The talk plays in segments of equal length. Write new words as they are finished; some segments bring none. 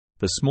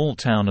The small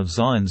town of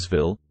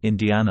Zionsville,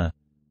 Indiana,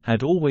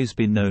 had always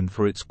been known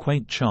for its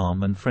quaint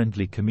charm and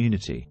friendly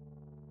community.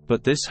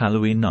 But this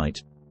Halloween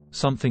night,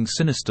 something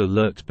sinister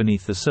lurked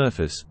beneath the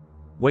surface,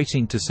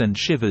 waiting to send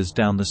shivers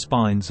down the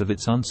spines of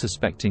its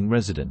unsuspecting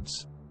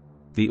residents.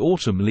 The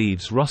autumn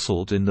leaves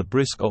rustled in the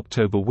brisk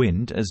October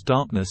wind as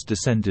darkness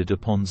descended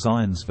upon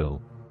Zionsville.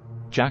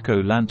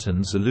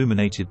 Jack-o'-lanterns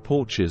illuminated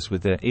porches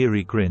with their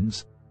eerie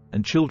grins,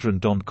 and children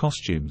donned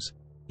costumes,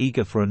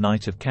 eager for a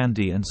night of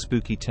candy and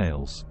spooky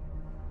tales.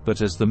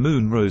 But as the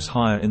moon rose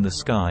higher in the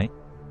sky,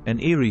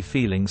 an eerie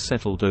feeling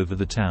settled over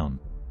the town.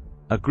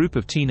 A group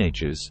of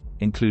teenagers,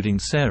 including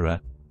Sarah,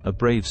 a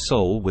brave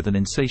soul with an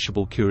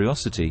insatiable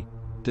curiosity,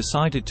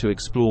 decided to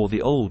explore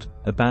the old,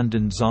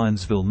 abandoned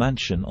Zionsville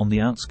mansion on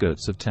the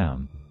outskirts of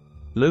town.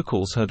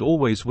 Locals had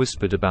always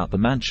whispered about the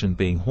mansion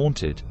being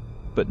haunted,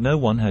 but no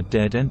one had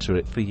dared enter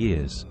it for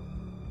years.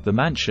 The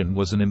mansion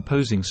was an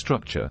imposing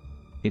structure,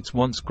 its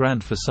once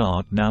grand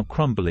facade now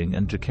crumbling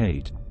and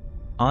decayed.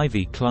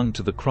 Ivy clung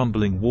to the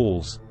crumbling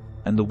walls,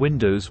 and the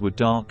windows were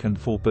dark and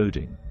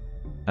foreboding.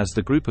 As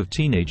the group of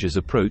teenagers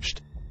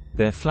approached,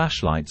 their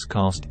flashlights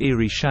cast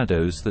eerie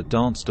shadows that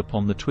danced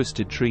upon the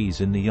twisted trees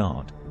in the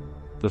yard.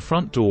 The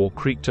front door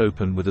creaked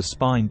open with a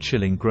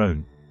spine-chilling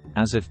groan,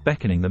 as if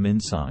beckoning them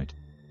inside.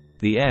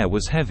 The air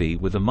was heavy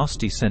with a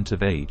musty scent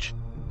of age,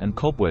 and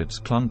cobwebs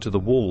clung to the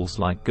walls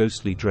like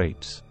ghostly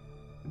drapes.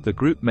 The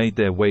group made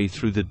their way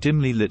through the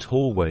dimly lit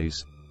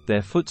hallways,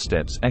 their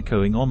footsteps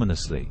echoing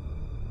ominously.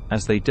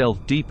 As they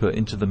delved deeper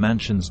into the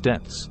mansion's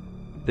depths,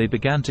 they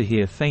began to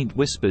hear faint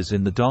whispers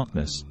in the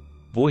darkness,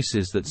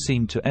 voices that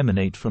seemed to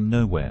emanate from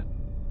nowhere.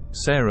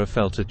 Sarah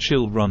felt a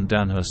chill run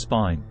down her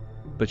spine,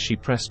 but she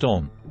pressed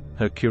on,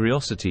 her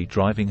curiosity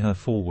driving her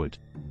forward.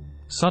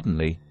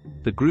 Suddenly,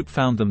 the group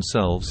found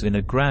themselves in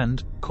a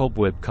grand,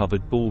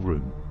 cobweb-covered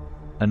ballroom.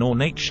 An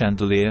ornate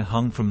chandelier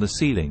hung from the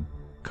ceiling,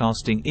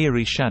 casting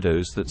eerie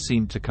shadows that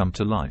seemed to come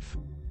to life.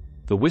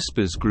 The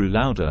whispers grew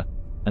louder,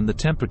 and the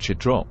temperature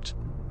dropped,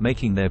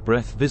 making their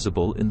breath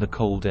visible in the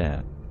cold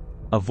air.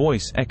 A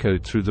voice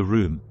echoed through the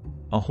room,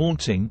 a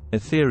haunting,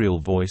 ethereal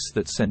voice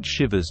that sent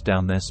shivers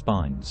down their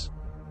spines.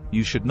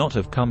 "You should not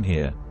have come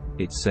here,"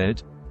 it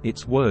said,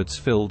 its words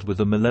filled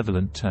with a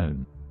malevolent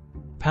tone.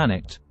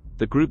 Panicked,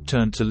 the group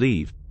turned to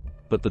leave,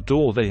 but the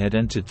door they had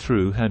entered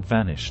through had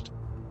vanished.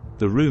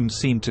 The room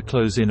seemed to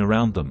close in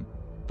around them,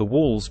 the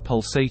walls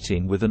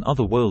pulsating with an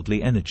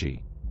otherworldly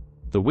energy.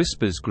 The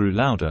whispers grew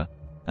louder,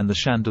 and the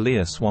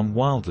chandelier swung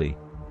wildly,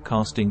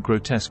 casting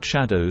grotesque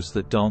shadows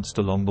that danced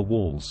along the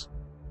walls.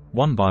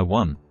 One by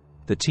one,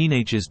 the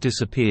teenagers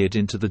disappeared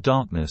into the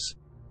darkness,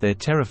 their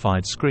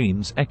terrified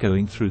screams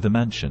echoing through the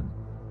mansion.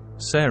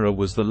 Sarah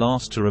was the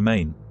last to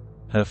remain,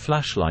 her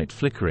flashlight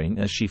flickering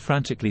as she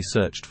frantically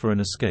searched for an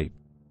escape.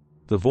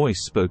 The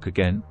voice spoke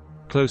again,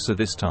 closer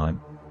this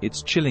time,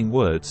 its chilling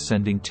words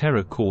sending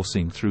terror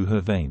coursing through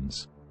her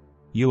veins.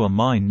 "You are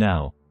mine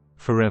now,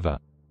 forever."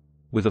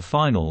 With a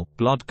final,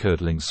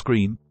 blood-curdling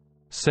scream,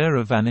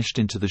 Sarah vanished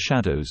into the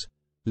shadows,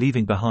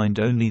 leaving behind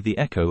only the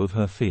echo of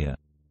her fear.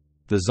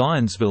 The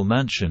Zionsville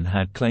mansion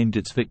had claimed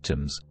its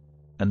victims,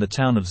 and the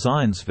town of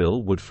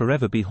Zionsville would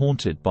forever be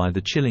haunted by the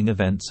chilling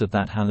events of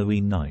that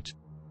Halloween night.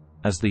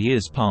 As the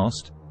years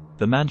passed,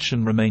 the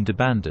mansion remained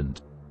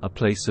abandoned, a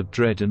place of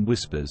dread and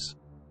whispers.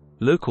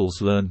 Locals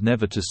learned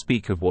never to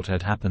speak of what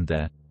had happened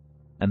there,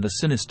 and the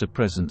sinister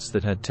presence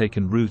that had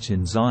taken root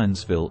in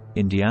Zionsville,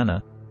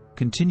 Indiana,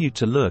 continued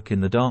to lurk in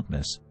the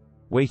darkness,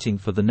 waiting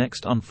for the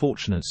next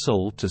unfortunate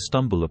soul to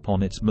stumble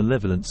upon its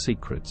malevolent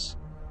secrets.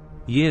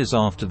 Years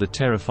after the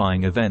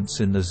terrifying events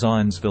in the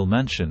Zionsville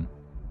mansion,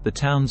 the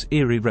town's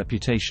eerie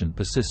reputation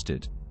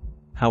persisted.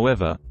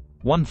 However,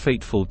 one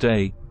fateful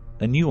day,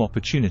 a new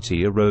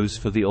opportunity arose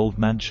for the old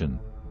mansion.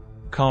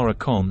 Cara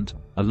Conde,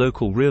 a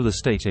local real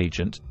estate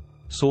agent,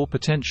 saw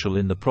potential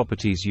in the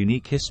property's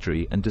unique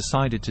history and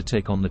decided to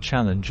take on the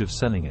challenge of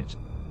selling it.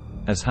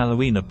 As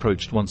Halloween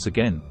approached once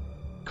again,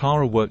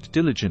 Cara worked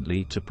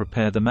diligently to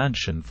prepare the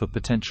mansion for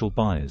potential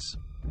buyers.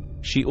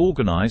 She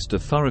organized a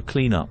thorough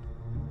cleanup,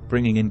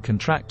 bringing in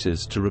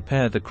contractors to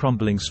repair the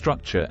crumbling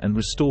structure and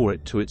restore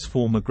it to its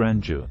former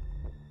grandeur.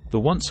 The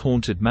once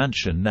haunted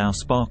mansion now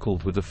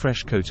sparkled with a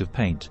fresh coat of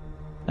paint,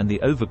 and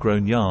the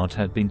overgrown yard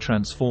had been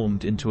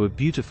transformed into a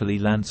beautifully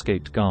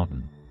landscaped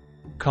garden.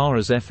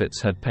 Cara's efforts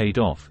had paid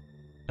off,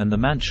 and the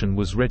mansion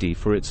was ready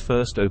for its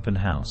first open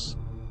house.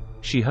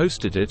 She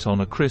hosted it on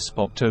a crisp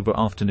October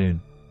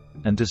afternoon,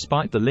 and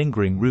despite the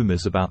lingering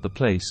rumors about the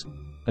place,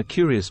 a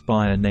curious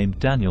buyer named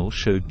Daniel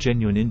showed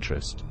genuine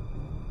interest.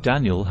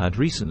 Daniel had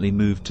recently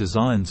moved to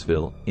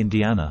Zionsville,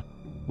 Indiana,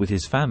 with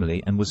his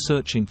family and was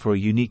searching for a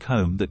unique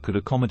home that could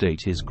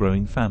accommodate his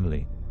growing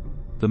family.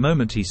 The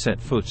moment he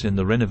set foot in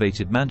the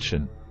renovated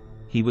mansion,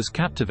 he was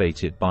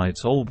captivated by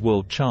its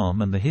old-world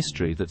charm and the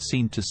history that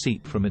seemed to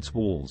seep from its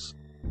walls.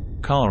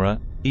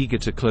 Cara, eager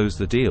to close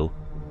the deal,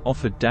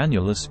 offered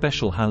Daniel a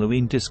special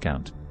Halloween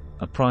discount,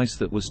 a price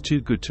that was too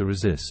good to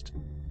resist.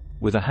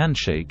 With a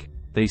handshake,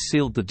 they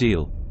sealed the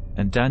deal,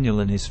 and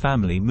Daniel and his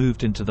family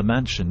moved into the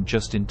mansion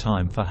just in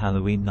time for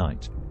Halloween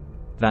night.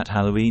 That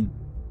Halloween,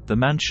 the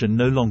mansion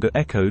no longer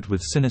echoed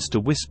with sinister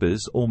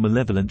whispers or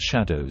malevolent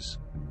shadows.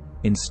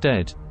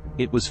 Instead,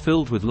 it was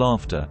filled with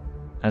laughter,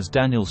 as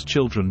Daniel's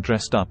children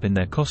dressed up in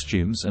their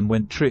costumes and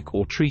went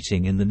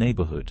trick-or-treating in the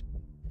neighborhood.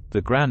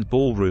 The grand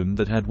ballroom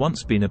that had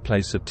once been a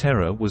place of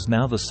terror was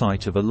now the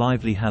site of a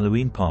lively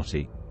Halloween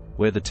party,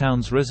 where the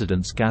town's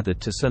residents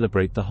gathered to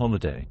celebrate the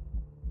holiday.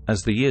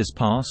 As the years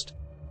passed,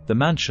 the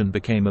mansion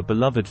became a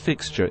beloved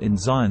fixture in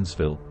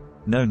Zionsville,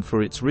 known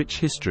for its rich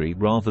history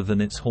rather than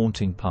its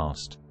haunting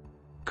past.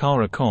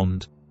 Cara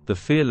Conde, the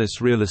fearless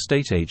real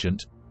estate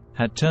agent,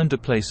 had turned a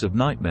place of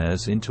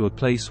nightmares into a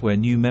place where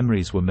new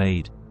memories were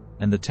made,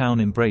 and the town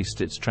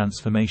embraced its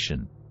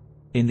transformation.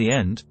 In the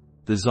end,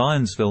 the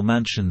Zionsville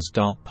mansion's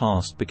dark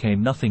past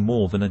became nothing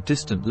more than a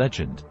distant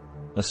legend,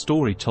 a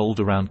story told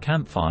around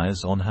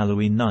campfires on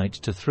Halloween night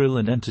to thrill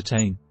and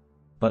entertain,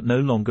 but no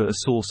longer a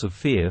source of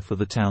fear for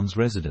the town's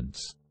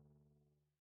residents.